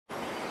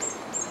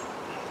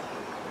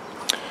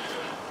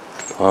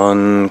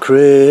On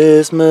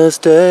Christmas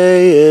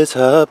Day it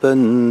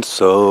happened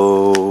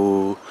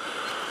so,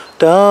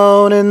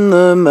 down in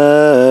the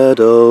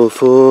meadow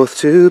forth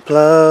to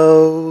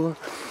plough,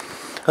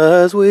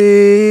 as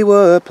we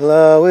were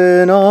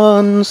ploughing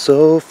on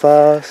so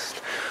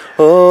fast,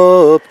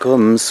 up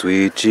comes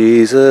sweet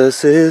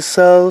Jesus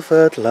Himself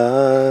at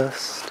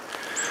last.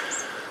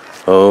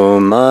 Oh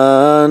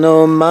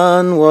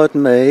man, what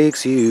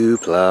makes you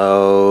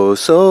plough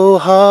so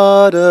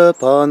hard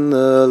upon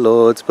the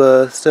Lord's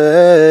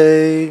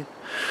birthday?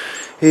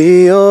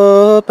 He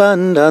up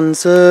and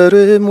answered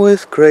him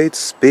with great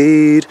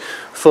speed,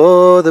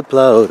 for the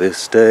plough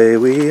this day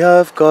we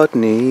have got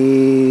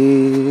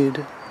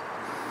need.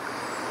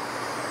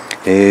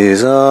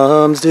 His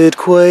arms did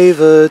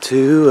quaver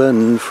to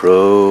and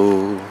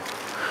fro,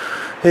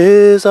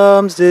 his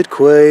arms did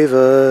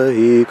quaver,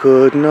 he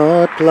could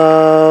not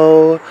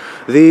plough.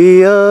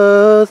 The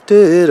earth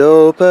did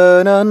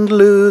open and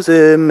lose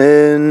him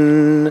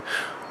in,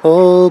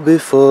 all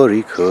before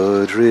he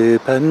could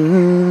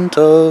repent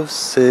of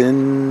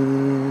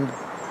sin.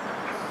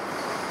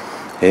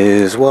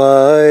 His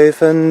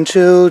wife and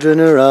children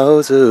are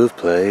out of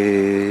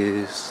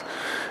place,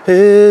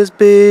 his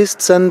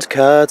beasts and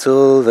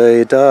cattle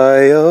they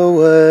die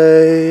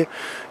away.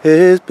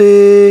 His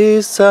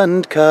beasts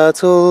and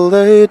cattle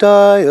they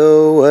die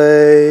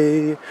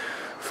away,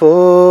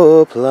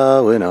 for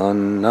ploughing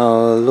on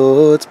our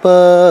Lord's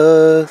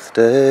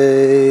birthday.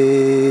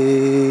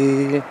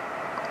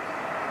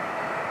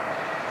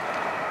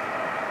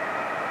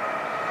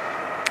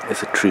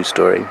 It's a true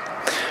story.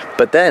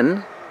 But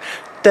then,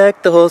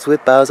 deck the halls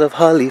with boughs of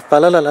holly, fa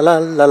la la la la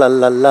la la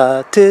la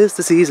la. 'Tis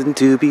the season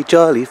to be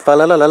jolly, fa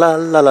la la la la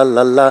la la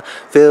la la.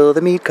 Fill the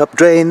mead cup,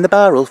 drain the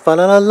barrel, fa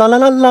la la la la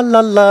la la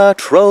la la.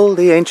 Troll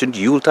the ancient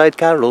Yuletide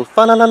carol,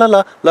 fa la la la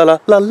la la la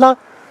la la.